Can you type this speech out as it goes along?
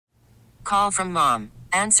call from mom.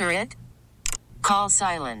 Answer it. Call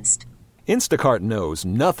silenced. Instacart knows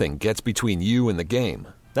nothing gets between you and the game.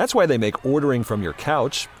 That's why they make ordering from your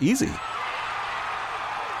couch easy.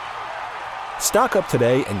 Stock up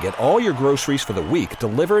today and get all your groceries for the week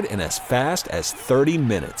delivered in as fast as 30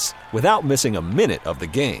 minutes without missing a minute of the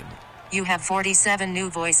game. You have 47 new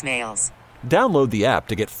voicemails. Download the app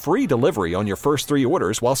to get free delivery on your first 3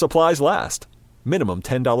 orders while supplies last. Minimum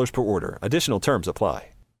 $10 per order. Additional terms apply.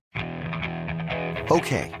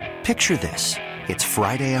 Okay, picture this. It's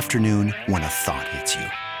Friday afternoon when a thought hits you.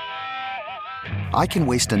 I can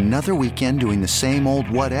waste another weekend doing the same old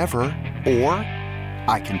whatever, or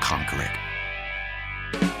I can conquer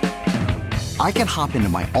it. I can hop into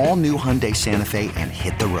my all-new Hyundai Santa Fe and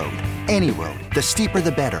hit the road. Any road. The steeper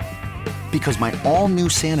the better. Because my all-new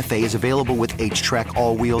Santa Fe is available with H-Track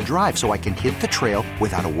all-wheel drive, so I can hit the trail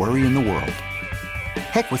without a worry in the world.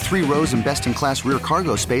 Heck, with 3 rows and best-in-class rear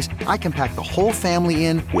cargo space, I can pack the whole family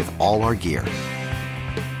in with all our gear.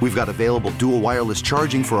 We've got available dual wireless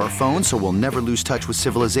charging for our phones, so we'll never lose touch with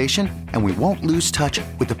civilization, and we won't lose touch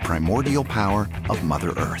with the primordial power of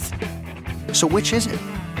Mother Earth. So which is it?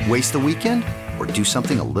 Waste the weekend or do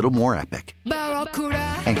something a little more epic?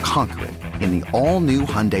 And conquer it in the all-new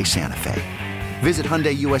Hyundai Santa Fe. Visit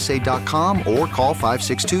HyundaiUSA.com or call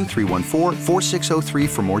 562-314-4603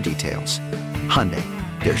 for more details. Hyundai,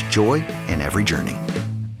 there's joy in every journey.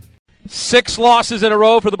 6 losses in a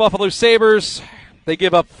row for the Buffalo Sabres. They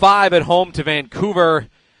give up 5 at home to Vancouver,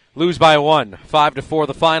 lose by 1. 5-4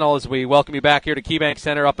 the final as we welcome you back here to KeyBank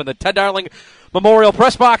Center up in the Ted Darling Memorial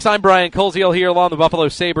Press Box. I'm Brian Koziel here along the Buffalo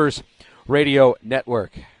Sabres Radio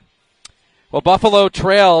Network. Well, Buffalo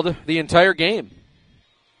trailed the entire game.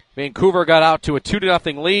 Vancouver got out to a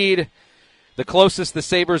 2-0 lead. The closest the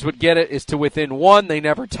Sabres would get it is to within 1. They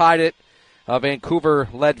never tied it. Vancouver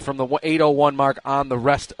led from the 8:01 mark on the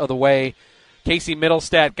rest of the way. Casey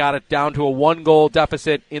Middlestat got it down to a 1-goal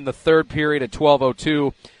deficit in the third period at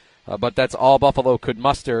 12:02. But that's all Buffalo could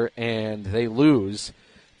muster, and they lose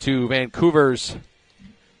to Vancouver's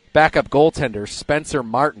backup goaltender, Spencer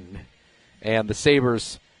Martin. And the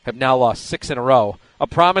Sabres have now lost 6 in a row. A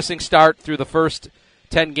promising start through the first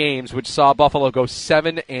 10 games, which saw Buffalo go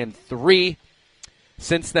 7-3.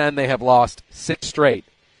 Since then, they have lost 6 straight.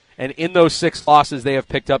 And in those 6 losses, they have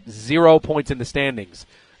picked up 0 points in the standings.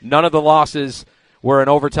 None of the losses were in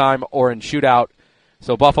overtime or in shootout.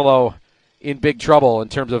 So Buffalo in big trouble in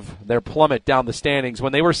terms of their plummet down the standings.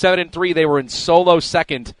 When they were 7-3, they were in solo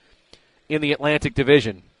second in the Atlantic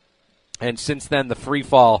Division. And since then, the free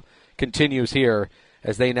fall continues here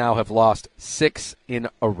as they now have lost 6 in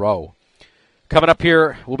a row. Coming up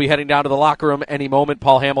here, we'll be heading down to the locker room any moment.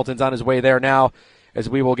 Paul Hamilton's on his way there now as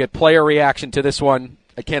we will get player reaction to this one.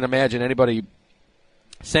 I can't imagine anybody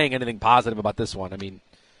saying anything positive about this one. I mean,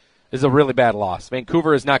 this is a really bad loss.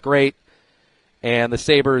 Vancouver is not great, and the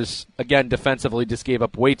Sabres, again, defensively just gave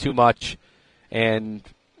up way too much and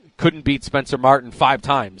couldn't beat Spencer Martin 5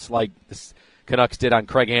 times like the Canucks did on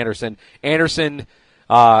Craig Anderson. Anderson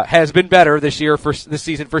has been better this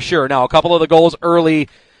season for sure. Now, a couple of the goals early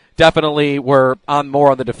definitely were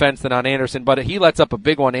more on the defense than on Anderson, but he lets up a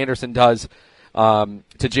big one, Anderson does, to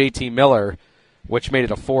JT Miller, which made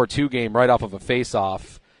it a 4-2 game right off of a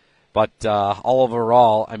face-off. But all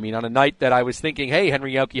overall, I mean, on a night that I was thinking, hey,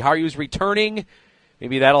 Henry Jokiharju's returning,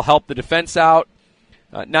 maybe that'll help the defense out.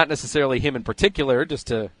 Not necessarily him in particular, just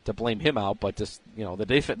to blame him out, but just, you know, the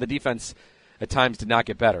defense at times did not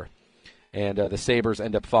get better. And the Sabres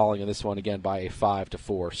end up falling in this one again by a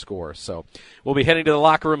 5-4 score. So we'll be heading to the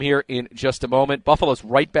locker room here in just a moment. Buffalo's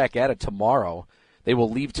right back at it tomorrow. They will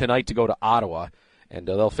leave tonight to go to Ottawa, and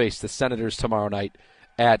they'll face the Senators tomorrow night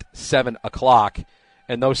at 7 o'clock.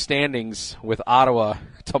 And those standings with Ottawa,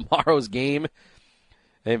 tomorrow's game,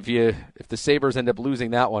 if the Sabres end up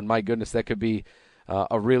losing that one, my goodness, that could be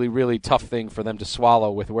a really, really tough thing for them to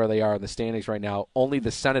swallow with where they are in the standings right now. Only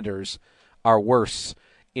the Senators are worse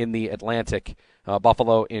in the Atlantic.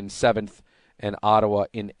 Buffalo in 7th and Ottawa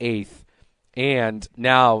in 8th. And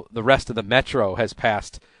now the rest of the Metro has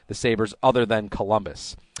passed the Sabres other than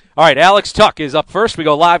Columbus. All right, Alex Tuck is up first. We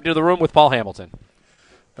go live to the room with Paul Hamilton.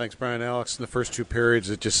 Thanks, Brian. Alex, in the first 2 periods,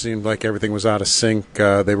 it just seemed like everything was out of sync.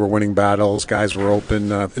 They were winning battles. Guys were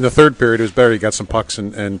open. In the third period, it was better. You got some pucks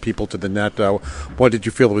and people to the net. What did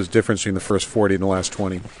you feel was different between the first 40 and the last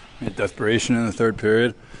 20? Desperation in the third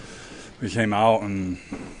period. We came out and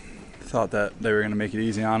thought that they were going to make it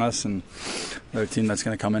easy on us, and they're a team that's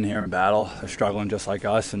going to come in here and battle. They're struggling just like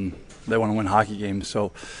us, and they want to win hockey games.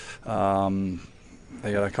 So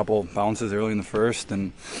they got a couple bounces early in the first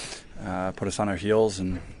and put us on our heels,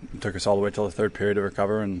 and it took us all the way till the third period to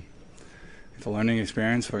recover, and it's a learning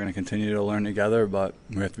experience. We're going to continue to learn together, but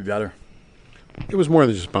we have to be better. It was more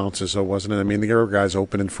than just bounces, though, wasn't it? I mean, the other guys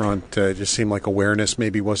open in front. It just seemed like awareness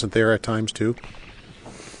maybe wasn't there at times, too.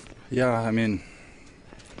 Yeah, I mean,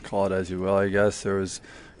 call it as you will, I guess. There was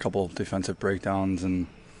a couple of defensive breakdowns, and,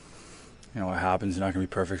 what happens. You're not going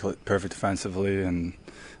to be perfect defensively, and,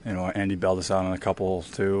 Andy bailed us out on a couple,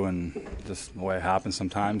 too, and just the way it happens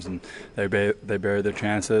sometimes. And they buried their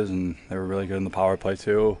chances, and they were really good in the power play,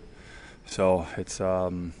 too. So it's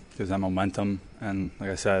gives them momentum, and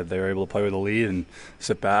like I said, they were able to play with a lead and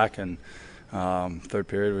sit back, and third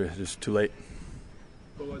period we were just too late.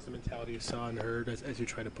 What was the mentality you saw and heard as you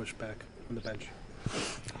tried to push back on the bench?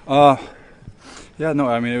 Yeah, no,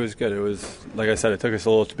 I mean, it was good. It was, like I said, it took us a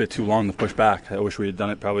little bit too long to push back. I wish we had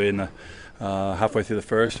done it probably in the halfway through the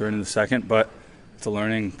first or into the second, but it's a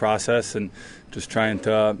learning process, and just trying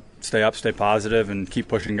to stay up, stay positive, and keep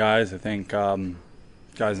pushing guys. I think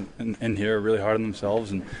guys in here are really hard on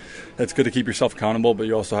themselves, and it's good to keep yourself accountable, but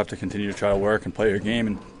you also have to continue to try to work and play your game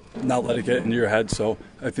and not let it get into your head. So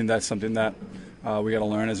I think that's something that we got to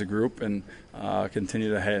learn as a group, and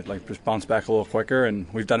continue to just bounce back a little quicker. And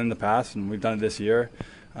we've done it in the past, and we've done it this year.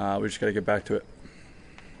 We just got to get back to it.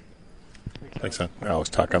 Thanks, Alex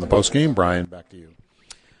Tuck on the postgame. Brian, back to you.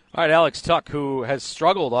 All right, Alex Tuck, who has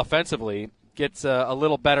struggled offensively, gets a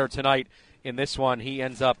little better tonight in this one. He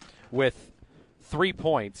ends up with 3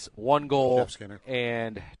 points, 1 goal,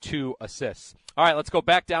 and 2 assists. All right, let's go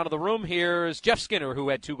back down to the room. Here's Jeff Skinner, who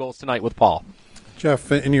had 2 goals tonight with Paul.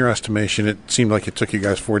 Jeff, in your estimation, it seemed like it took you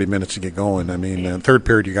guys 40 minutes to get going. I mean, third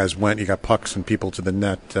period you guys went, you got pucks and people to the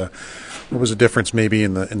net. What was the difference maybe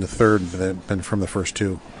in the third than from the first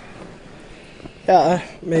 2? Yeah,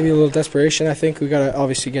 maybe a little desperation. I think we got to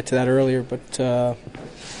obviously get to that earlier, but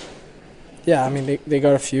yeah, I mean, they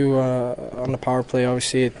got a few on the power play.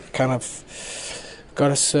 Obviously, it kind of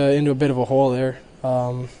got us into a bit of a hole there.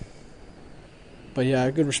 But yeah,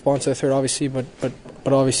 a good response to the third, obviously, but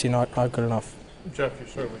obviously not good enough. Jeff, you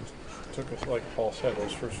certainly took us, like Paul said,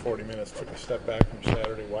 those first 40 minutes took a step back from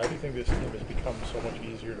Saturday. Why do you think this team has become so much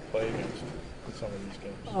easier to play against in some of these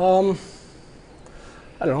games?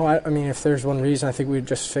 I don't know. I mean, if there's one reason, I think we'd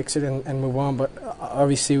just fix it and move on. But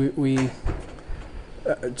obviously, we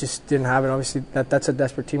just didn't have it. Obviously, that's a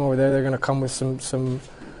desperate team over there. They're going to come with some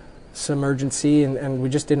urgency, and we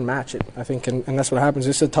just didn't match it, I think. And that's what happens.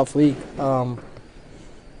 This is a tough league.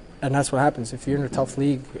 And that's what happens. If you're in a tough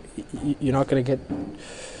league, you're not going to get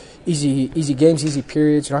easy games, easy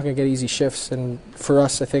periods. You're not going to get easy shifts. And for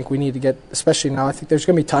us, I think we need to get, especially now, I think there's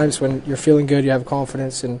going to be times when you're feeling good, you have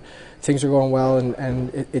confidence, and things are going well,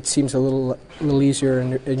 and it seems a little easier,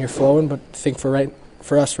 and you're flowing. But I think for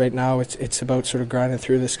us right now, it's about sort of grinding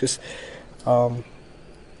through this, because and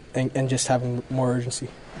just having more urgency.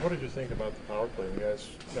 What did you think about the power play? You guys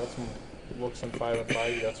got some looks in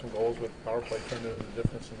 5-on-5. You got some goals with power play turned into the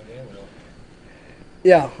difference in the game.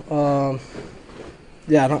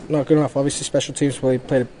 Yeah, not good enough. Obviously, special teams played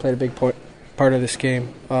a big part of this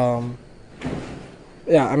game.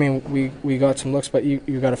 Yeah, I mean, we got some looks, but you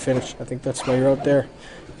got to finish. I think that's why you're out there.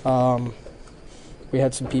 We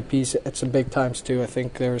had some PPs at some big times too. I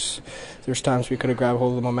think there's times we could have grabbed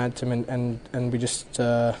hold of the momentum, and we just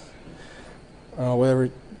whether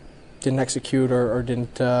didn't execute or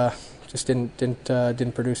didn't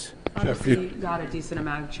produce. Obviously, you got a decent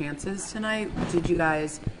amount of chances tonight. Did you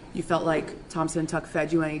felt like Thompson and Tuck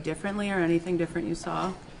fed you any differently, or anything different you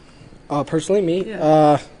saw? Personally, me?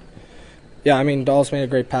 Yeah. Yeah, I mean, Dawes made a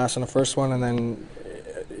great pass on the first one, and then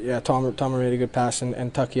Tom made a good pass,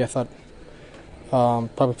 and Tucky, I thought,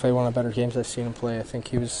 probably played one of the better games I've seen him play. I think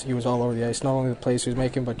he was all over the ice, not only the plays he was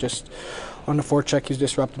making, but just on the forecheck he was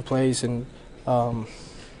disrupting plays, and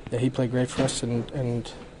yeah, he played great for us,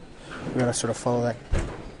 and we got to sort of follow that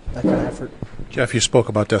kind of effort. Jeff, you spoke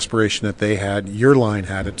about desperation that they had. Your line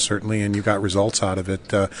had it, certainly, and you got results out of it.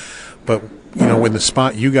 But, when the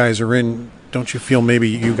spot you guys are in, don't you feel maybe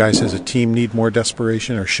you guys as a team need more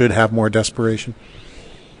desperation or should have more desperation?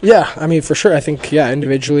 Yeah, I mean, for sure. I think,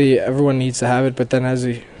 individually everyone needs to have it, but then as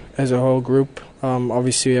a whole group,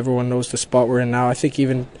 obviously everyone knows the spot we're in now. I think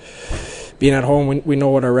even being at home, we know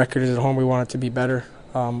what our record is at home. We want it to be better.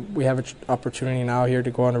 We have an opportunity now here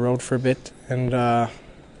to go on the road for a bit, and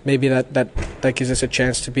maybe that gives us a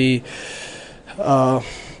chance to be a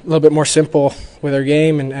little bit more simple with our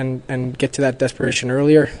game and get to that desperation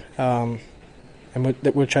earlier. And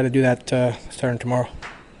we'll try to do that starting tomorrow.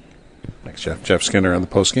 Thanks, Jeff. Jeff Skinner on the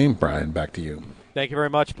postgame. Brian, back to you. Thank you very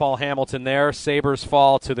much, Paul Hamilton there. Sabres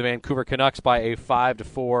fall to the Vancouver Canucks by a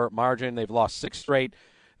 5-4 margin. They've lost 6 straight.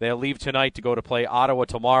 They'll leave tonight to go to play Ottawa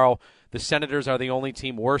tomorrow. The Senators are the only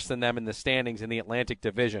team worse than them in the standings in the Atlantic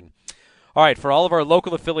Division. All right, for all of our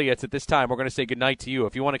local affiliates at this time, we're going to say goodnight to you.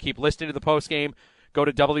 If you want to keep listening to the postgame, go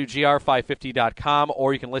to WGR550.com,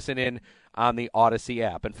 or you can listen in on the Odyssey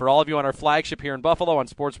app. And for all of you on our flagship here in Buffalo on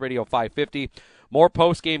Sports Radio 550, more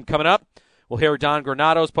postgame coming up. We'll hear Don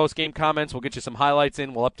Granado's postgame comments. We'll get you some highlights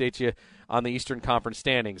in. We'll update you on the Eastern Conference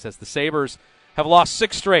standings as the Sabres have lost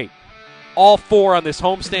 6 straight, all 4 on this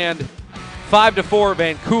homestand, 5-4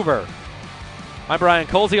 Vancouver. I'm Brian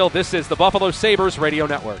Koziel. This is the Buffalo Sabres Radio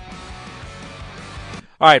Network.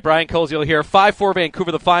 All right, Brian Koziel here. 5-4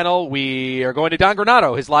 Vancouver, the final. We are going to Don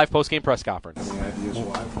Granado, his live postgame press conference.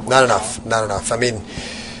 Not enough. I mean,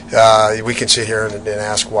 we can sit here and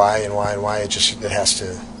ask why and why and why. It has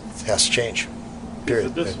to change.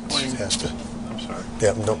 Period. It has to. I'm sorry.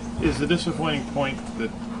 Yeah. No. Is the disappointing point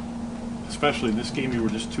that, especially in this game, you were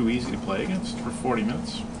just too easy to play against for 40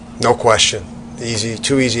 minutes? No question.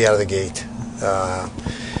 Too easy out of the gate,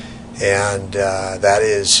 and that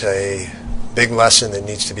is a big lesson that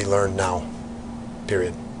needs to be learned now,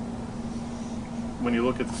 period. When you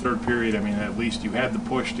look at the third period, I mean, at least you had the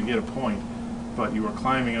push to get a point, but you were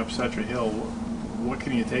climbing up such a hill. What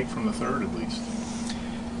can you take from the third, at least?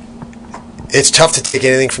 It's tough to take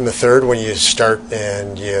anything from the third when you start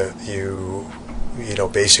and you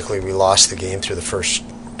basically we lost the game through the first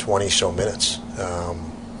 20 so minutes.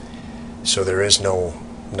 So there is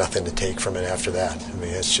nothing to take from it after that. I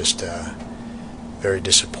mean, it's just very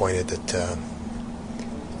disappointed that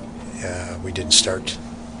we didn't start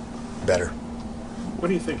better. What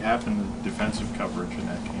do you think happened to defensive coverage in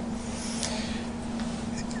that game?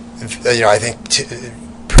 I think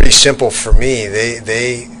pretty simple for me.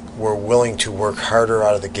 They were willing to work harder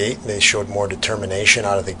out of the gate. They showed more determination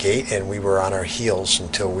out of the gate, and we were on our heels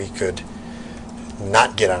until we could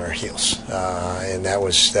not get on our heels. And that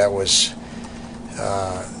was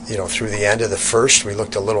through the end of the first. We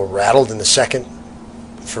looked a little rattled in the second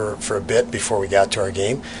for a bit before we got to our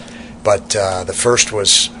game. But the first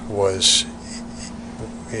was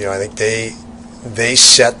I think they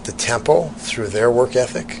set the tempo through their work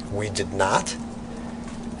ethic. We did not.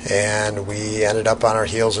 And we ended up on our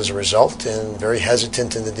heels as a result and very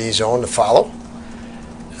hesitant in the D zone to follow.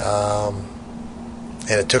 And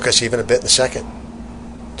it took us even a bit in the second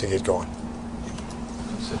to get going.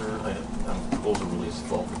 Consider goals were released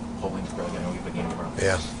for Pauline Craig. I know you've been getting around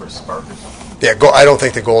for a spark or something. Yeah, I don't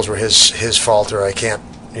think the goals were his fault, or I can't.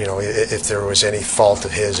 If there was any fault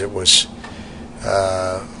of his, it was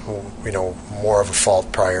more of a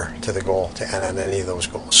fault prior to the goal and any of those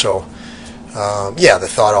goals. So. The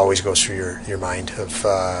thought always goes through your mind of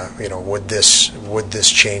would this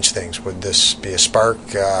change things? Would this be a spark?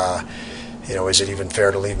 Is it even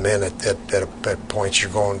fair to leave him in at points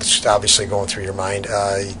you're obviously going through your mind?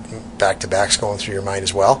 Back to back's going through your mind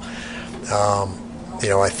as well.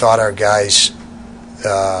 I thought our guys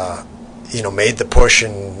made the push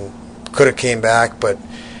and could have came back, but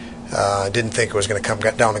didn't think it was going to come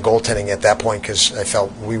down to goaltending at that point because I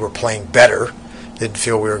felt we were playing better. Didn't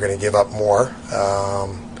feel we were going to give up more.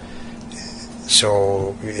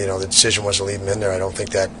 So the decision was to leave him in there. I don't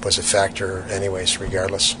think that was a factor anyways,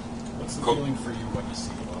 regardless. What's the feeling for you when you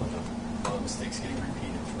see a lot of mistakes getting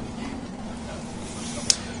repeated through the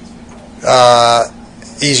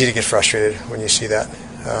game? Easy to get frustrated when you see that.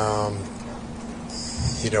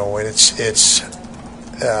 When it's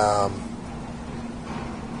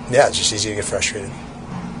just easy to get frustrated.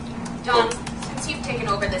 John, since you've taken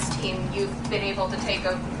over this team, you've been able to take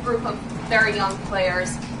a group of very young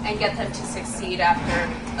players and get them to succeed after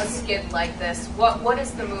a skid like this. What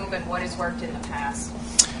is the move and what has worked in the past?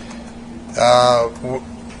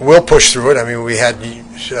 We'll push through it. I mean,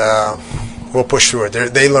 we'll push through it.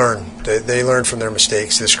 They learn. They learn from their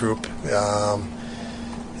mistakes. This group, they'll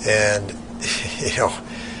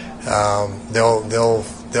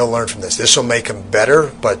learn from this. This will make them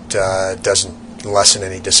better, but it doesn't lessen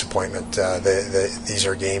any disappointment. These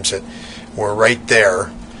are games that were right there,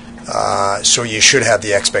 so you should have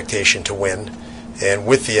the expectation to win, and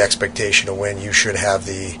with the expectation to win, you should have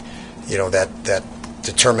the, that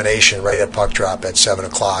determination right at puck drop at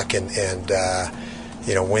 7:00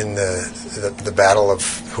 and win the battle of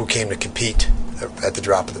who came to compete at the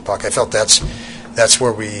drop of the puck. I felt that's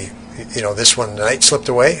where we, this one tonight slipped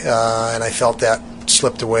away, and I felt that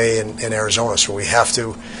slipped away in Arizona. So we have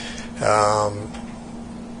to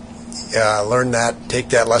learn that, take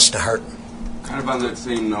that lesson to heart. Kind of on that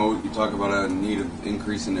same note, you talk about a need of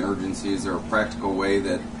increase in urgency. Is there a practical way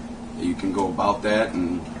that you can go about that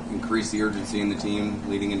and increase the urgency in the team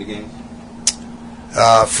leading into games?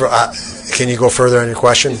 Can you go further on your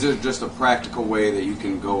question? Is there just a practical way that you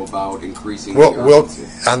can go about increasing the urgency?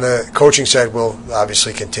 On the coaching side, we'll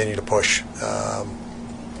obviously continue to push.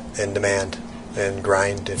 and demand and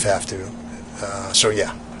grind if have to. So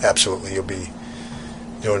yeah, absolutely, you'll be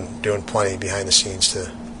doing plenty behind the scenes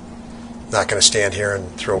to. Not going to stand here and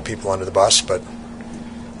throw people under the bus, but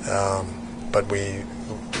we,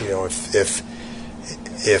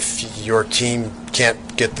 if your team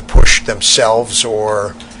can't get the push themselves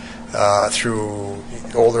or through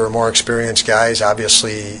older or more experienced guys,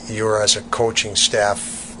 obviously you're as a coaching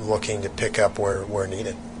staff looking to pick up where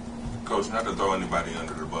needed. Coach, not to throw anybody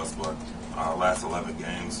under the bus, but last 11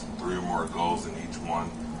 games, 3 or more goals in each one.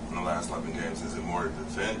 In the last 11 games, is it more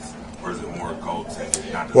defense or is it more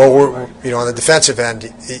goaltending? Well, we're on the defensive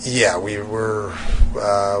end. Yeah,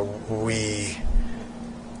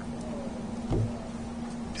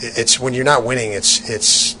 it's when you're not winning.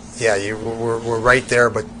 We're right there,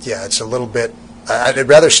 but yeah, it's a little bit. I'd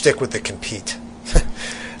rather stick with the compete.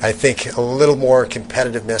 I think a little more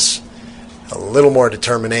competitiveness, a little more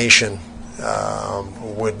determination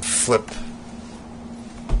would flip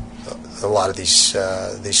a lot of these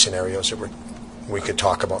scenarios that we could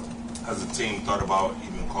talk about. Has the team thought about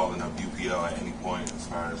even calling up UPL at any point as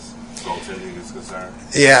far as goaltending is concerned?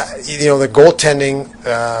 Yeah, the goaltending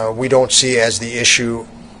we don't see as the issue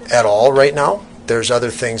at all right now. There's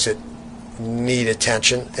other things that need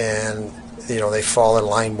attention, and they fall in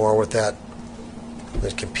line more with that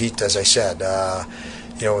compete, as I said.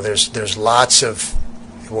 There's lots of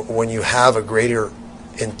when you have a greater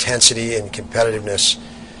intensity and competitiveness.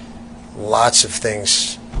 Lots of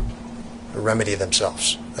things remedy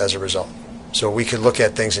themselves as a result. So we could look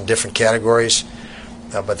at things in different categories,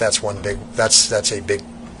 but that's a big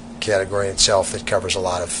category in itself that covers a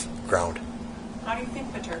lot of ground. How do you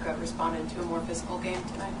think Peterka responded to a more physical game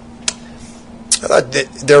tonight?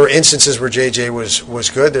 There were instances where JJ was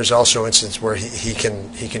good. There's also instances where he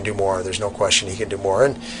can do more. There's no question he can do more.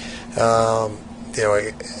 And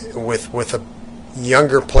with a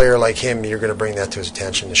younger player like him, you're going to bring that to his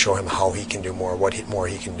attention to show him how he can do more, what more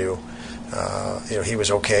he can do. He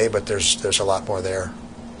was okay, but there's a lot more there.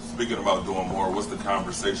 Speaking about doing more, what's the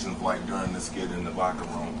conversations like during this skid in the locker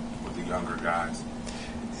room with the younger guys?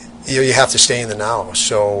 You have to stay in the now.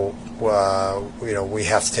 So we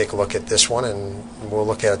have to take a look at this one, and we'll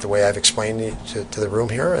look at it the way I've explained it to the room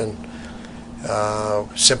here, and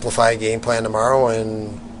simplify a game plan tomorrow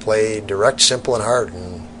and play direct, simple, and hard.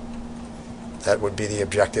 And that would be the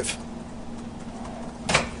objective.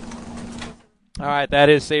 All right, that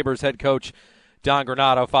is Sabres head coach Don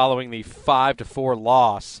Granato following the 5-4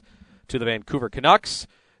 loss to the Vancouver Canucks.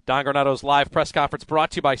 Don Granato's live press conference brought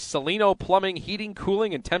to you by Salino Plumbing, Heating,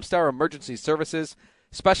 Cooling, and Tempstar Emergency Services.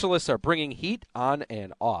 Specialists are bringing heat on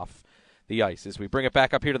and off the ice. As we bring it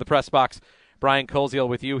back up here to the press box, Brian Koziel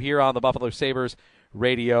with you here on the Buffalo Sabres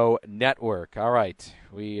Radio Network. All right,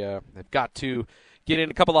 we have got to get in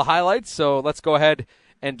a couple of highlights, so let's go ahead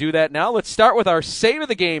and do that now. Let's start with our save of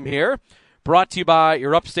the game here, brought to you by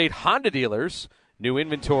your upstate Honda dealers. New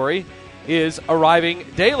inventory is arriving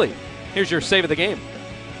daily. Here's your save of the game.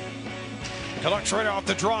 Canucks right off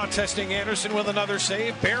the draw, testing Anderson with another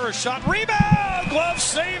save. Bear a shot, rebound, glove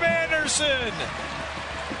save Anderson.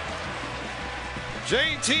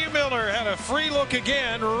 JT Miller had a free look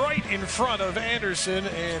again right in front of Anderson,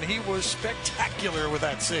 and he was spectacular with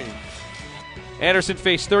that save. Anderson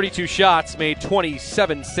faced 32 shots, made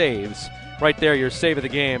 27 saves. Right there, your save of the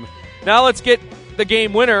game. Now let's get the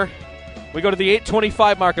game winner. We go to the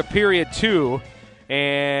 8:25 mark of period 2,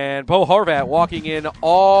 and Bo Horvat walking in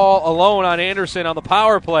all alone on Anderson on the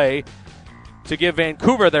power play to give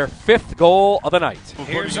Vancouver their 5th goal of the night.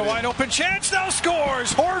 Here's a wide open chance, now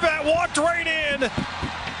scores. Horvat walked right in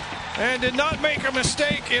and did not make a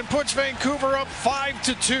mistake, and puts Vancouver up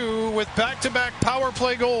 5-2 with back-to-back power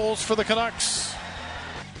play goals for the Canucks.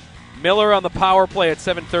 Miller on the power play at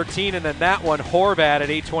 7:13, and then that one, Horvat at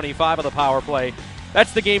 8:25 on the power play.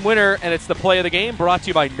 That's the game winner, and it's the play of the game, brought to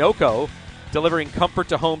you by NOCO, delivering comfort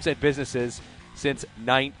to homes and businesses since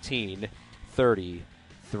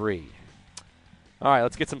 1933. All right,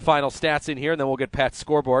 let's get some final stats in here, and then we'll get Pat's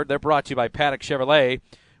scoreboard. They're brought to you by Paddock Chevrolet,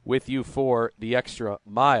 with you for the extra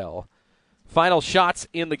mile. Final shots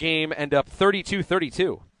in the game end up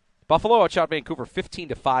 32-32. Buffalo outshot Vancouver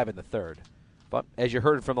 15-5 in the third. But as you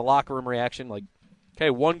heard from the locker room reaction,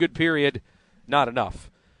 one good period, not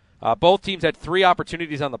enough. Both teams had 3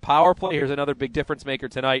 opportunities on the power play. Here's another big difference maker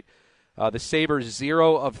tonight. The Sabres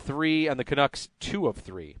 0 of 3 and the Canucks 2 of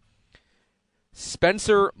 3.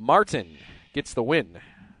 Spencer Martin gets the win.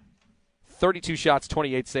 32 shots,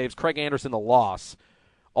 28 saves. Craig Anderson the loss.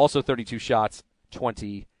 Also 32 shots,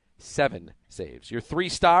 27 saves. Your 3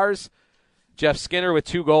 stars, Jeff Skinner with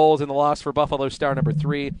 2 goals in the loss for Buffalo. Star number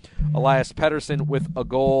 3, Elias Pettersson with a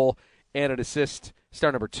goal and an assist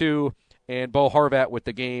star number 2. And Bo Horvat with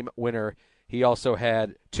the game winner. He also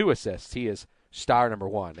had 2 assists. He is star number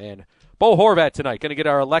 1. And Bo Horvat tonight going to get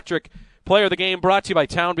our electric player of the game, brought to you by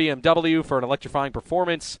Town BMW for an electrifying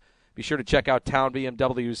performance. Be sure to check out Town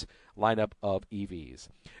BMW's lineup of EVs.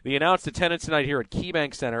 The announced attendance tonight here at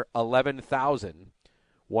KeyBank Center,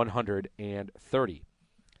 11,130.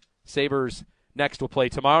 Sabres next will play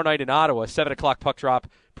tomorrow night in Ottawa, 7 o'clock puck drop,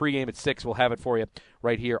 pregame at 6. We'll have it for you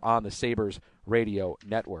right here on the Sabres Radio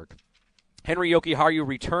Network. Henri Jokiharju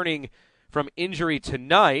returning from injury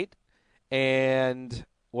tonight and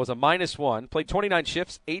was a -1. Played 29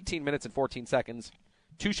 shifts, 18 minutes and 14 seconds.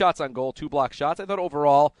 2 shots on goal, 2 block shots. I thought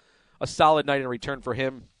overall a solid night in return for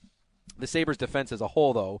him. The Sabres defense as a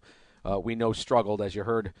whole, though, we know struggled, as you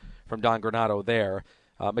heard from Don Granato there.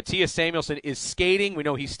 Matthias Samuelsson is skating. We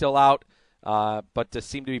know he's still out, but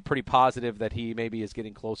seemed to be pretty positive that he maybe is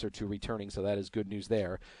getting closer to returning, so that is good news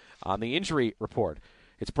there. On the injury report,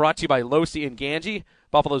 it's brought to you by Losi and Ganji,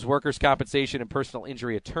 Buffalo's workers' compensation and personal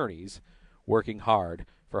injury attorneys, working hard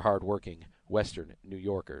for hard-working Western New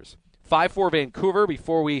Yorkers. 5-4 Vancouver.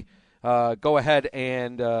 Before we go ahead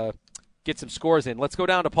and get some scores in, let's go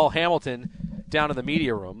down to Paul Hamilton down in the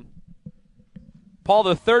media room. Paul,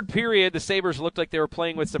 the third period, the Sabres looked like they were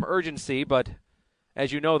playing with some urgency, but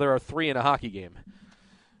as you know, there are 3 in a hockey game.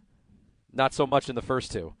 Not so much in the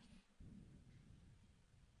first 2.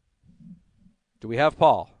 Do we have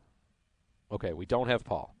Paul? Okay, we don't have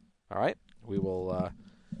Paul. All right, we will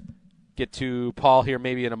get to Paul here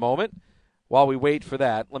maybe in a moment. While we wait for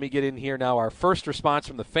that, let me get in here now our first response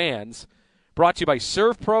from the fans, brought to you by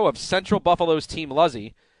ServPro of Central Buffalo's Team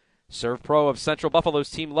Luzzy. ServPro of Central Buffalo's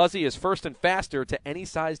Team Luzzy is first and faster to any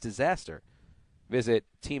size disaster. Visit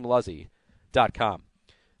teamluzzy.com.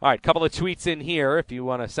 All right, couple of tweets in here. If you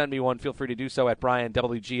want to send me one, feel free to do so at Brian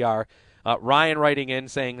WGR. Ryan writing in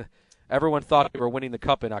saying, everyone thought they were winning the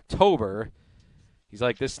Cup in October. He's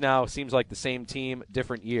like, this now seems like the same team,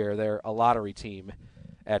 different year. They're a lottery team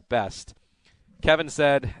at best. Kevin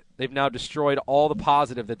said they've now destroyed all the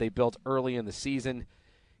positive that they built early in the season.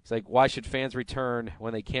 He's like, why should fans return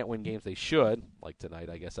when they can't win games they should? Like tonight,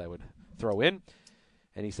 I guess I would throw in.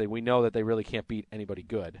 And he said, we know that they really can't beat anybody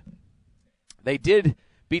good. They did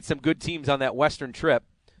beat some good teams on that Western trip,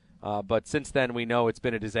 but since then we know it's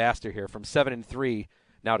been a disaster here, from 7-3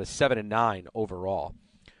 now to 7-9 overall.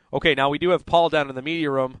 Okay, now we do have Paul down in the media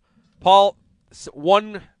room. Paul,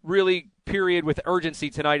 one really period with urgency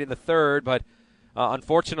tonight in the third, but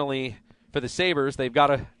unfortunately for the Sabres, they've got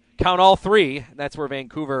to count all 3. And that's where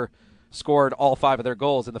Vancouver scored all 5 of their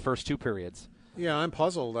goals in the first 2 periods. Yeah, I'm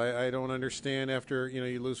puzzled. I don't understand after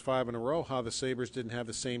you lose 5 in a row how the Sabres didn't have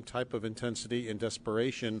the same type of intensity and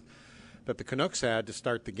desperation that the Canucks had to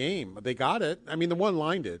start the game. They got it. I mean, the one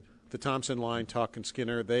line did. The Thompson line, Tuch and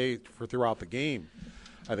Skinner, they for throughout the game,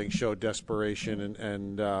 I think, showed desperation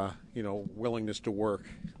and willingness to work.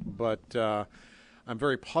 But I'm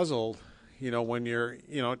very puzzled, when you're,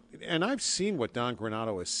 and I've seen what Don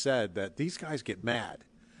Granato has said, that these guys get mad.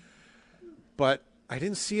 But I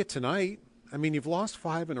didn't see it tonight. I mean, you've lost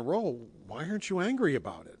 5 in a row. Why aren't you angry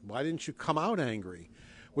about it? Why didn't you come out angry?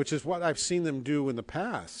 Which is what I've seen them do in the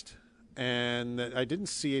past. And I didn't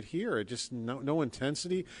see it here. It just no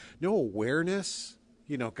intensity, no awareness.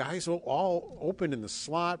 Guys all open in the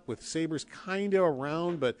slot with Sabres kind of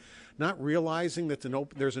around, but not realizing that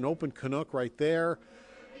there's an open Canuck right there.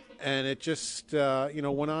 And it just,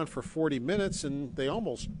 went on for 40 minutes, and they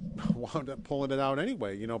almost wound up pulling it out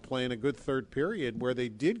anyway, playing a good third period where they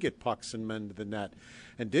did get pucks and men to the net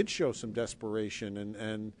and did show some desperation.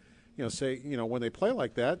 And when they play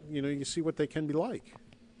like that, you see what they can be like.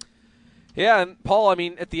 Yeah, and Paul, I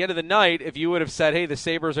mean, at the end of the night, if you would have said, hey, the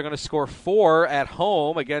Sabres are going to score 4 at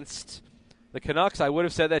home against the Canucks, I would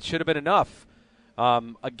have said that should have been enough.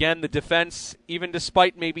 Again, the defense, even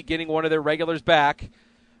despite maybe getting one of their regulars back,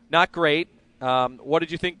 not great. What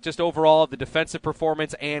did you think just overall of the defensive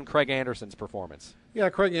performance and Craig Anderson's performance? Yeah,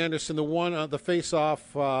 Craig Anderson, the one, the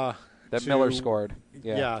face-off. That Miller scored.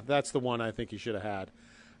 Yeah, that's the one I think he should have had.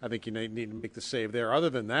 I think you need to make the save there. Other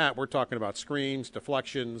than that, we're talking about screens,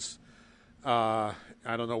 deflections. I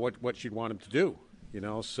don't know what you'd want him to do,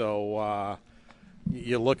 So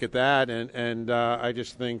you look at that, and I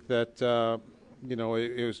just think that,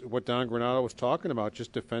 it was what Don Granato was talking about,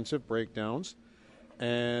 just defensive breakdowns,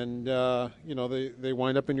 and, they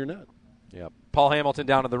wind up in your net. Yeah. Paul Hamilton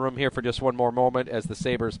down in the room here for just one more moment as the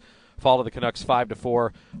Sabres fall to the Canucks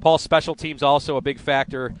 5-4. Paul's special teams also a big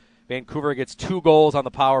factor. Vancouver gets 2 goals on the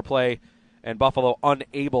power play, and Buffalo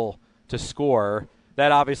unable to score.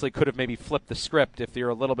 That obviously could have maybe flipped the script if you're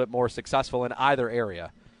a little bit more successful in either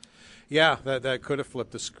area. Yeah, that could have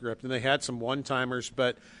flipped the script. And they had some one-timers,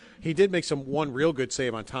 but he did make one real good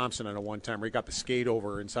save on Thompson on a one-timer. He got the skate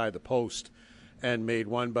over inside the post and made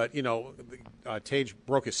one. But, Tage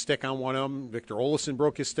broke his stick on one of them. Victor Olofsson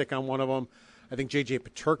broke his stick on one of them. I think J.J.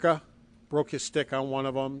 Peterka broke his stick on one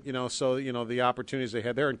of them. The opportunities they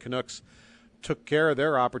had there. And Canucks took care of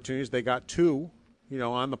their opportunities. They got 2,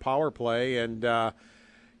 on the power play. And,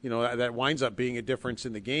 that winds up being a difference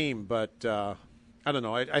in the game. But I don't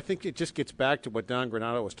know. I think it just gets back to what Don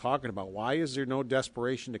Granato was talking about. Why is there no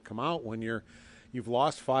desperation to come out when you've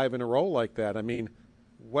lost 5 in a row like that? I mean,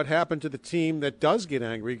 what happened to the team that does get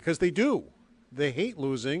angry? Because they do. They hate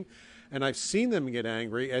losing, and I've seen them get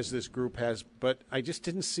angry, as this group has, but I just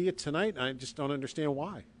didn't see it tonight, and I just don't understand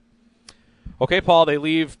why. Okay, Paul, they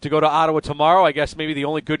leave to go to Ottawa tomorrow. I guess maybe the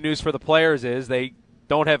only good news for the players is they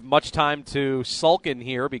don't have much time to sulk in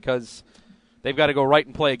here because they've got to go right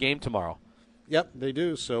and play a game tomorrow. Yep, they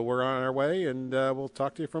do. So we're on our way, and we'll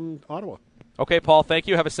talk to you from Ottawa. Okay, Paul, thank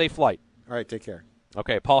you. Have a safe flight. All right, take care.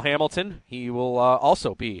 Okay, Paul Hamilton, he will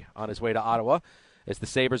also be on his way to Ottawa as the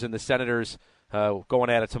Sabres and the Senators going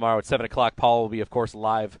at it tomorrow at 7 o'clock. Paul will be, of course,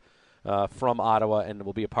 live from Ottawa and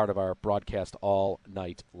will be a part of our broadcast all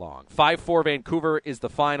night long. 5-4 Vancouver is the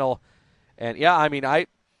final. And, yeah, I mean, I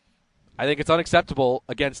think it's unacceptable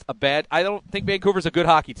against I don't think Vancouver's a good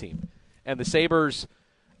hockey team. And the Sabres,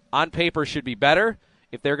 on paper, should be better.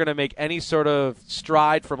 If they're going to make any sort of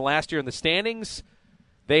stride from last year in the standings,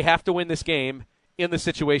 they have to win this game in the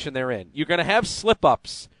situation they're in. You're going to have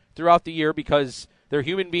slip-ups throughout the year because they're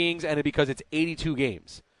human beings and because it's 82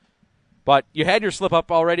 games. But you had your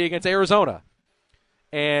slip-up already against Arizona.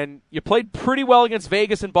 And you played pretty well against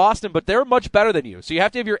Vegas and Boston, but they're much better than you. So you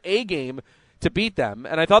have to have your A game to beat them.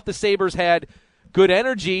 And I thought the Sabres had good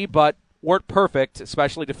energy but weren't perfect,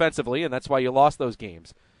 especially defensively, and that's why you lost those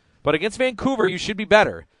games. But against Vancouver, you should be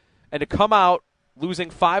better. And to come out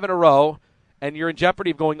losing 5 in a row, and you're in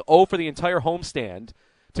jeopardy of going 0 for the entire homestand,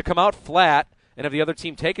 to come out flat and have the other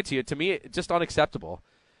team take it to you, to me, it's just unacceptable.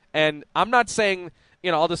 And I'm not saying,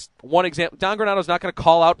 I'll just, one example, Don Granato's not going to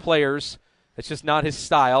call out players. It's just not his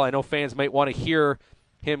style. I know fans might want to hear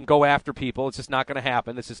him go after people. It's just not going to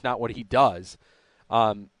happen. It's just not what he does.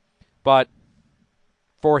 But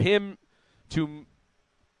for him to,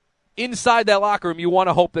 inside that locker room, you want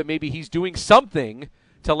to hope that maybe he's doing something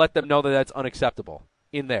to let them know that that's unacceptable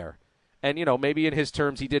in there. And, maybe in his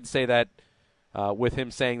terms he did say that with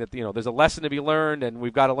him saying that, there's a lesson to be learned and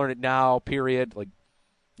we've got to learn it now, period. Like,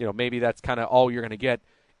 maybe that's kind of all you're going to get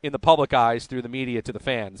in the public eyes through the media to the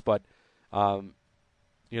fans. But,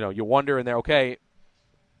 you wonder in there, okay,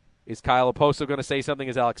 is Kyle Oposo going to say something?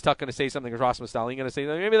 Is Alex Tuch going to say something? Is Rasmus Dahlin going to say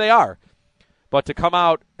something? Maybe they are. But to come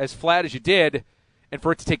out as flat as you did and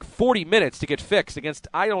for it to take 40 minutes to get fixed against,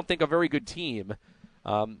 I don't think, a very good team,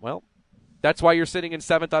 well, that's why you're sitting in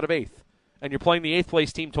 7th out of 8th. And you're playing the 8th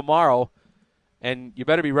place team tomorrow, and you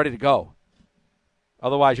better be ready to go.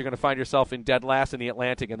 Otherwise, you're going to find yourself in dead last in the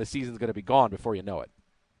Atlantic, and the season's going to be gone before you know it.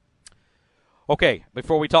 Okay,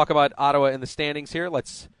 before we talk about Ottawa in the standings here,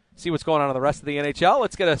 let's see what's going on in the rest of the NHL.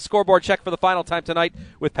 Let's get a scoreboard check for the final time tonight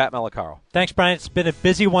with Pat Malacaro. Thanks, Brian. It's been a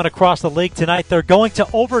busy one across the league tonight. They're going to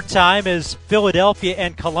overtime as Philadelphia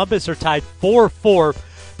and Columbus are tied 4-4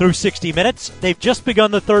 through 60 minutes. They've just begun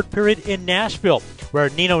the third period in Nashville, where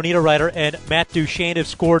Nino Niederreiter and Matt Duchene have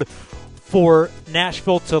scored for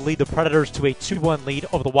Nashville to lead the Predators to a 2-1 lead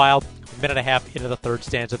over the Wild. A minute and a half into the third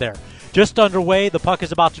stanza there. Just underway, the puck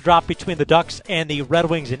is about to drop between the Ducks and the Red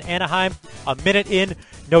Wings in Anaheim. A minute in,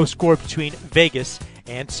 no score between Vegas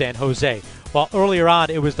and San Jose. While earlier on,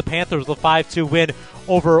 it was the Panthers with a 5-2 win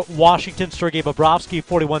over Washington. Sergei Bobrovsky,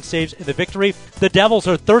 41 saves in the victory. The Devils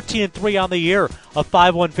are 13-3 on the year. A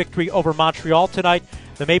 5-1 victory over Montreal tonight.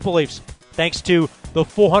 The Maple Leafs, thanks to the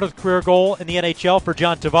 400th career goal in the NHL for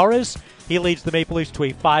John Tavares, he leads the Maple Leafs to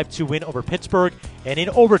a 5-2 win over Pittsburgh. And in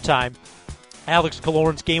overtime, Alex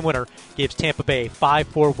Killorn's game winner gives Tampa Bay a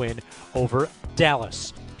 5-4 win over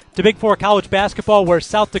Dallas. To Big Four college basketball, where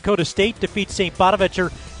South Dakota State defeats St. Bonaventure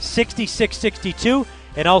 66-62.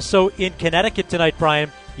 And also in Connecticut tonight,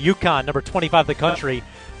 Brian, UConn, number 25 in the country,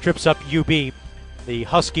 trips up UB. The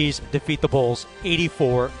Huskies defeat the Bulls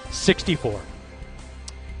 84-64. All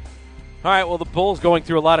right, well, the Bulls going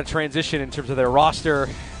through a lot of transition in terms of their roster.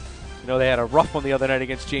 They had a rough one the other night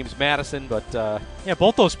against James Madison, but... yeah,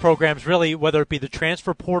 both those programs really, whether it be the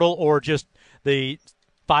transfer portal or just the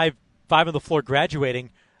five on the floor graduating,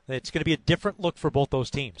 it's going to be a different look for both those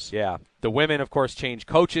teams. Yeah. The women, of course, changed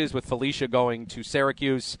coaches with Felicia going to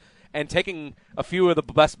Syracuse and taking a few of the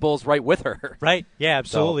best Bulls right with her. Right. Yeah,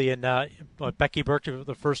 absolutely. And Becky Burke,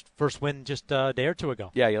 the first win just a day or two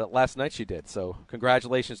ago. Yeah, last night she did. So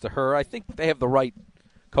congratulations to her. I think they have the right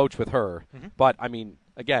coach with her. Mm-hmm. But, I mean,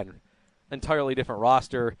 again, entirely different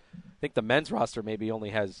roster. I think the men's roster maybe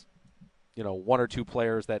only has, one or two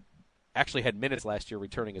players that actually had minutes last year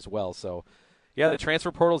returning as well. So, yeah, the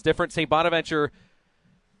transfer portal is different. St. Bonaventure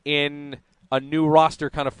in a new roster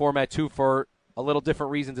kind of format, too, for a little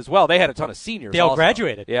different reasons as well. They had a ton of seniors. They all also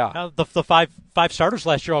graduated. Yeah. The five starters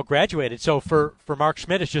last year all graduated. So for Mark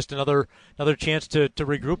Schmidt, it's just another chance to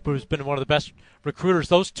regroup, who's been one of the best recruiters.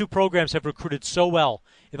 Those two programs have recruited so well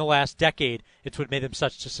in the last decade. It's what made them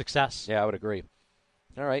such a success. Yeah, I would agree.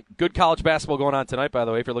 All right. Good college basketball going on tonight, by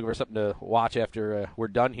the way, if you're looking for something to watch after we're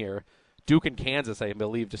done here. Duke and Kansas, I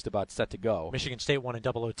believe, just about set to go. Michigan State won in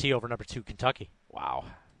double OT over number 2 Kentucky. Wow.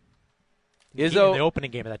 Izzo, in the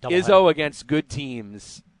opening game of that doubleheader. Izzo against good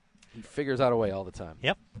teams. He figures out a way all the time.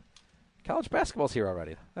 Yep. College basketball's here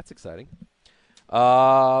already. That's exciting.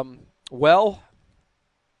 Well,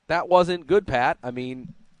 that wasn't good, Pat. I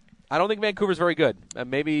mean, I don't think Vancouver's very good.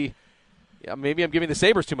 Maybe I'm giving the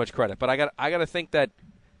Sabres too much credit, but I got to think that,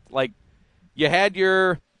 like, you had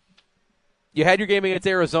your game against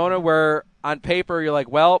Arizona where on paper you're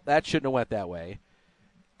like, well, that shouldn't have went that way.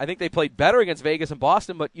 I think they played better against Vegas and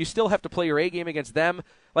Boston, but you still have to play your A game against them.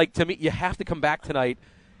 Like, to me, you have to come back tonight.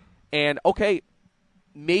 And, okay,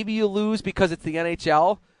 maybe you lose because it's the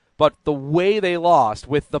NHL, but the way they lost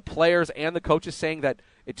with the players and the coaches saying that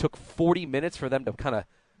it took 40 minutes for them to kind of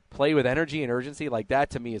play with energy and urgency, like that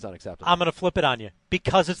to me is unacceptable. I'm going to flip it on you.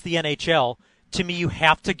 Because it's the NHL, to me you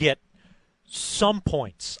have to get some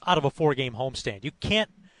points out of a 4-game homestand. You can't,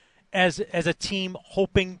 as a team,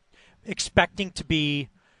 expecting to be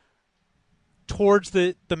towards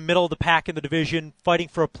the middle of the pack in the division, fighting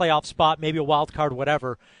for a playoff spot, maybe a wild card,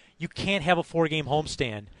 whatever, you can't have a 4-game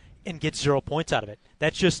homestand and get 0 points out of it.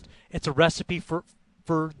 That's just, it's a recipe for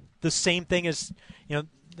the same thing as,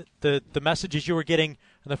 the messages you were getting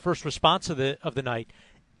in the first response of the night.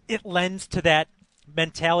 It lends to that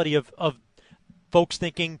mentality of folks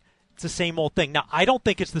thinking it's the same old thing. Now, I don't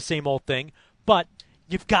think it's the same old thing, but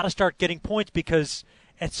you've got to start getting points because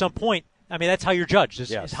at some point, I mean, that's how you're judged,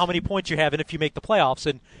 is how many points you have and if you make the playoffs.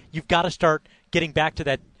 And you've got to start getting back to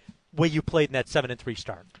that way you played in that 7-3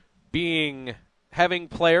 start. Having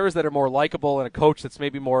players that are more likable and a coach that's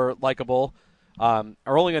maybe more likable are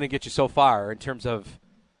only going to get you so far in terms of,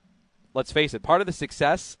 let's face it, part of the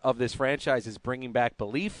success of this franchise is bringing back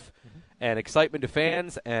belief and excitement to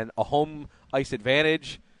fans and a home ice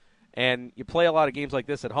advantage. And you play a lot of games like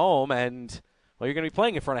this at home, and, well, you're going to be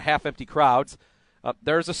playing in front of half-empty crowds.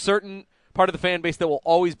 There's a certain part of the fan base that will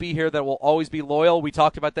always be here, that will always be loyal. We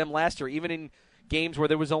talked about them last year. Even in games where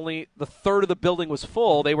there was only the third of the building was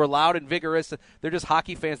full, they were loud and vigorous. They're just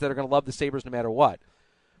hockey fans that are going to love the Sabres no matter what.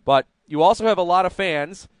 But you also have a lot of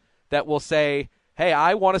fans that will say, hey,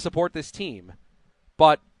 I want to support this team.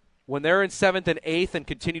 But when they're in 7th and 8th and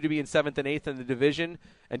continue to be in 7th and 8th in the division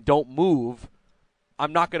and don't move,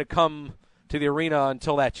 I'm not going to come to the arena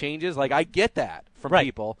until that changes. Like, I get that from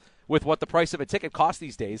people with what the price of a ticket costs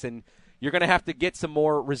these days, and you're going to have to get some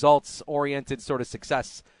more results-oriented sort of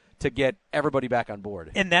success to get everybody back on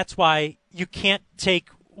board. And that's why you can't take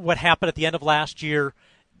what happened at the end of last year,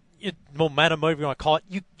 momentum, whatever you want to call it.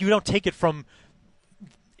 You don't take it from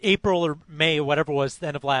April or May or whatever it was the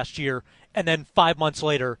end of last year, and then 5 months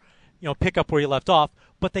later, pick up where you left off.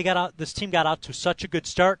 But this team got out to such a good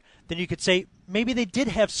start, then you could say maybe they did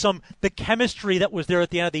have the chemistry that was there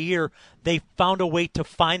at the end of the year. They found a way to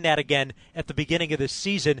find that again at the beginning of this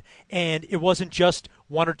season, and it wasn't just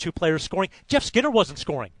one or two players scoring. Jeff Skinner wasn't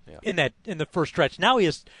scoring in the first stretch. Now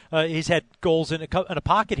he's had goals in a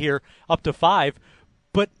pocket here up to 5,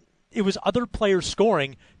 but it was other players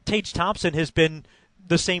scoring. Tage Thompson has been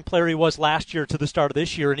the same player he was last year to the start of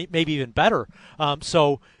this year, and maybe even better.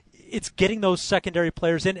 So it's getting those secondary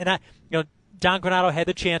players in, and Don Granato had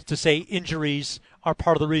the chance to say injuries are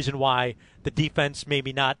part of the reason why the defense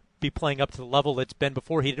maybe not be playing up to the level it's been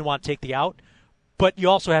before. He didn't want to take the out. But you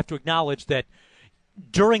also have to acknowledge that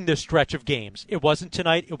during this stretch of games, it wasn't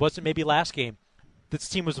tonight, it wasn't maybe last game, this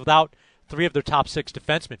team was without 4 of their top 6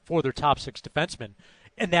 defensemen,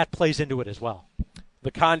 and that plays into it as well.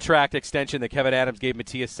 The contract extension that Kevin Adams gave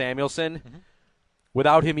Matthias Samuelsson,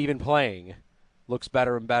 without him even playing, looks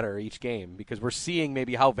better and better each game because we're seeing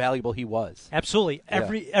maybe how valuable he was. Absolutely.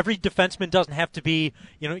 Every defenseman doesn't have to be,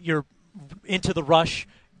 you're into the rush,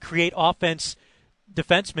 create offense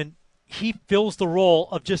defenseman. He fills the role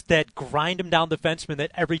of just that grind him down defenseman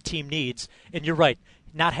that every team needs. And you're right,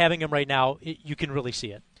 not having him right now, you can really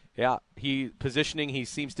see it. Yeah, he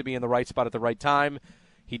seems to be in the right spot at the right time.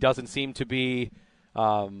 He doesn't seem to be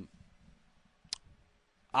out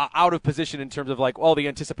of position in terms of like, oh, the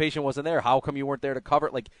anticipation wasn't there. How come you weren't there to cover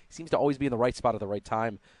it? Like, he seems to always be in the right spot at the right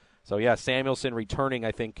time. So, yeah, Samuelsson returning,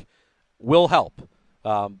 I think, will help.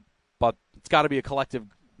 But it's got to be a collective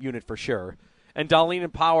unit for sure. And Dahlin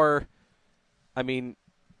and Power, I mean,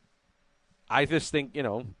 I just think,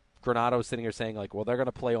 Granato's sitting here saying, like, well, they're going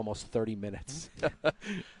to play almost 30 minutes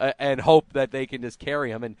and hope that they can just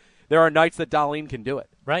carry him. And there are nights that Dahlin can do it.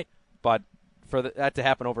 Right. But for that to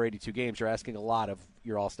happen over 82 games, you're asking a lot of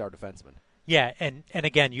your all-star defensemen. Yeah, and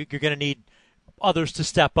again, you're going to need others to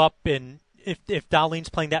step up. And if Dahlin's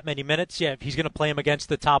playing that many minutes, yeah, he's going to play him against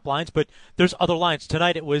the top lines. But there's other lines.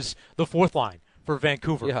 Tonight it was the fourth line for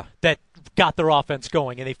Vancouver that got their offense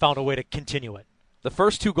going, and they found a way to continue it. The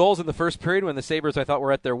first 2 goals in the first period when the Sabres, I thought,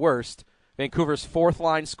 were at their worst, Vancouver's fourth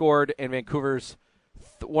line scored and Vancouver's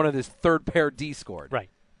one of his third pair D scored.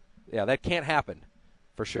 Right. Yeah, that can't happen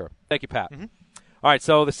for sure. Thank you, Pat. Mm-hmm. All right,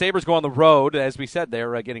 so the Sabres go on the road. As we said,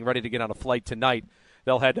 they're getting ready to get on a flight tonight.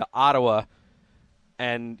 They'll head to Ottawa.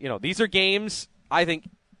 And, these are games, I think,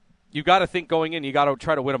 you got to think going in, you got to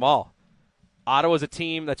try to win them all. Ottawa's a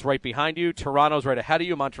team that's right behind you. Toronto's right ahead of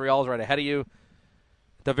you. Montreal's right ahead of you.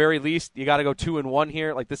 At the very least, you got to go 2-1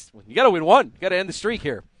 here. Like this, you got to win one. You got to end the streak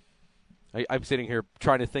here. I'm sitting here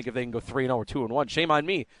trying to think if they can go 3-0 or 2-1. Shame on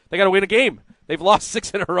me. They got to win a game. They've lost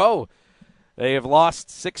 6 in a row. They have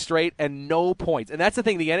lost 6 straight and no points. And that's the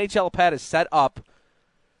thing. The NHL, Pat, is set up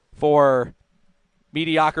for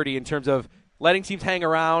mediocrity in terms of letting teams hang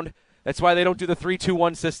around. That's why they don't do the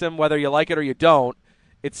 3-2-1 system, whether you like it or you don't.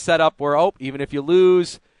 It's set up where, even if you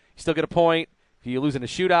lose, you still get a point. If you lose in a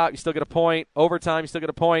shootout, you still get a point. Overtime, you still get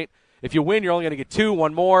a point. If you win, you're only going to get 2,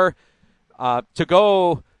 one more. To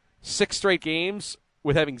go 6 straight games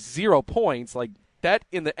with having 0 points, like that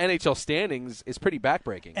in the NHL standings is pretty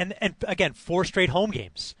backbreaking. And again, 4 straight home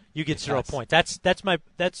games, you get 0 points. That's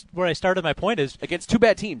where I started my point is against 2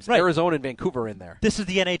 bad teams, right. Arizona and Vancouver in there. This is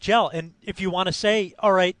the NHL, and if you want to say,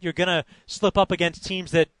 all right, you're going to slip up against teams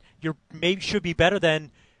that you maybe should be better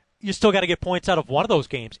than, you still got to get points out of one of those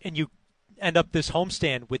games, and you end up this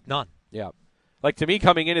homestand with none. Yeah. Like, to me,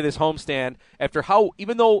 coming into this homestand, after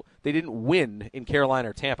even though they didn't win in Carolina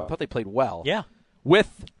or Tampa, I thought they played well. Yeah.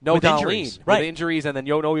 With no injuries. Dahlin, right. with injuries, and then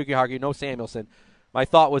no Yogi-Hagen, no Samuelsson. My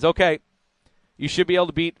thought was, okay, you should be able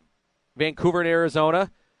to beat Vancouver and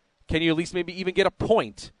Arizona. Can you at least maybe even get a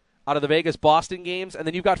point out of the Vegas-Boston games? And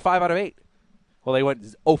then you've got 5 out of 8. Well, they went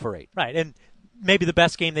 0 for 8. Right, and maybe the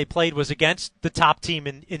best game they played was against the top team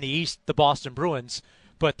in the East, the Boston Bruins.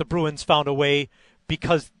 But the Bruins found a way,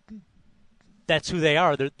 because that's who they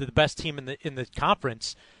are. They're the best team in the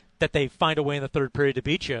conference, that they find a way in the third period to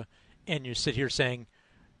beat you. And you sit here saying,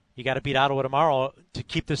 you got to beat Ottawa tomorrow to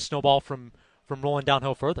keep this snowball from rolling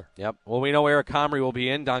downhill further. Yep. Well, we know Eric Comrie will be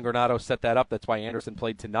in. Don Granato set that up. That's why Anderson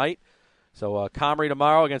played tonight. So Comrie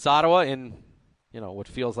tomorrow against Ottawa in, what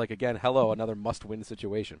feels like, again, another must-win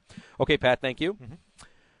situation. Okay, Pat, thank you. Mm-hmm.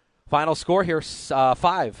 Final score here,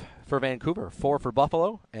 5 for Vancouver, 4 for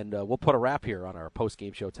Buffalo, and we'll put a wrap here on our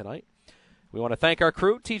post-game show tonight. We want to thank our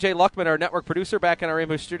crew, TJ Luckman, our network producer, back in our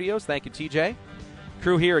Rainbow Studios. Thank you, TJ.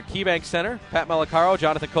 Crew here at KeyBank Center, Pat Malacaro,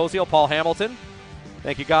 Jonathan Koziel, Paul Hamilton.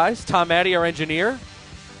 Thank you, guys. Tom Maddie, our engineer.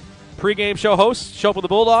 Pre-game show host, Shope with the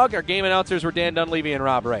Bulldog. Our game announcers were Dan Dunleavy and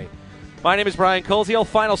Rob Ray. My name is Brian Koziel.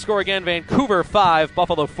 Final score again, Vancouver 5,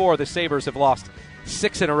 Buffalo 4. The Sabres have lost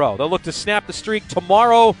 6 in a row. They'll look to snap the streak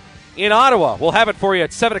tomorrow in Ottawa. We'll have it for you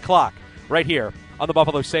at 7 o'clock right here on the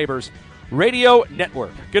Buffalo Sabres Radio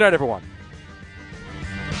Network. Good night, everyone.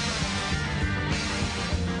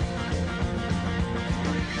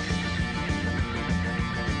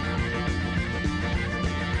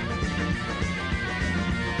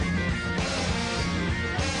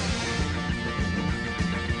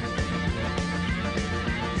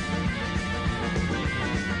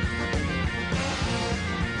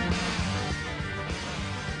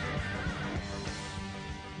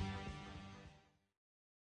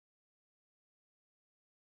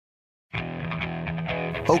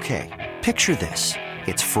 Okay, picture this.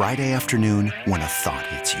 It's Friday afternoon when a thought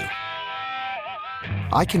hits you.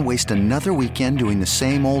 I can waste another weekend doing the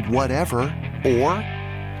same old whatever, or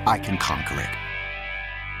I can conquer it.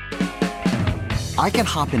 I can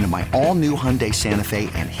hop into my all-new Hyundai Santa Fe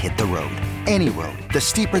and hit the road. Any road. The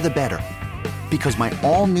steeper, the better. Because my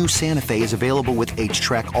all-new Santa Fe is available with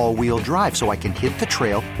H-Track all-wheel drive, so I can hit the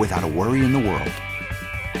trail without a worry in the world.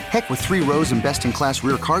 Heck, with 3 rows and best-in-class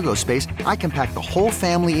rear cargo space, I can pack the whole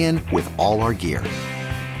family in with all our gear.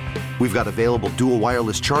 We've got available dual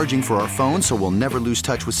wireless charging for our phones, so we'll never lose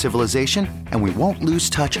touch with civilization, and we won't lose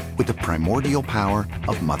touch with the primordial power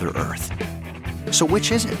of Mother Earth. So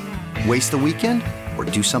which is it? Waste the weekend or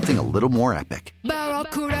do something a little more epic?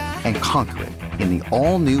 And conquer it in the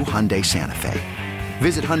all-new Hyundai Santa Fe.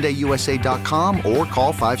 Visit HyundaiUSA.com or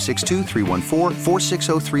call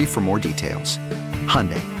 562-314-4603 for more details.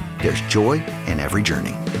 Hyundai, there's joy in every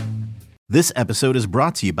journey. This episode is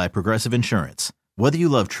brought to you by Progressive Insurance. Whether you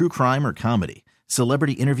love true crime or comedy,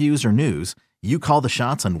 celebrity interviews or news, you call the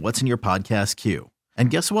shots on what's in your podcast queue. And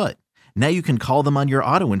guess what? Now you can call them on your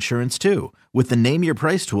auto insurance too with the Name Your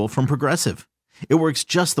Price tool from Progressive. It works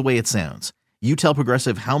just the way it sounds. You tell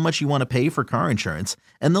Progressive how much you want to pay for car insurance,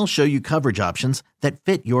 and they'll show you coverage options that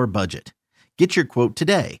fit your budget. Get your quote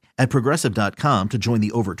today at Progressive.com to join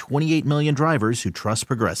the over 28 million drivers who trust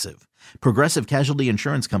Progressive. Progressive Casualty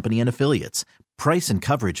Insurance Company and Affiliates. Price and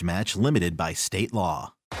coverage match limited by state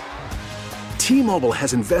law. T-Mobile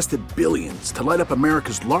has invested billions to light up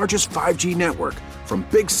America's largest 5G network, from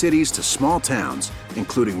big cities to small towns,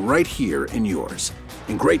 including right here in yours.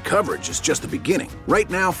 And great coverage is just the beginning. Right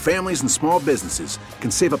now, families and small businesses can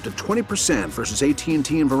save up to 20% versus AT&T and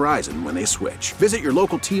Verizon when they switch. Visit your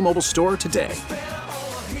local T-Mobile store today.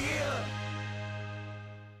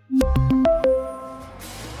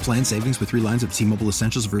 Plan savings with 3 lines of T-Mobile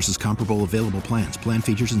Essentials versus comparable available plans. Plan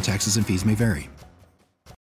features and taxes and fees may vary.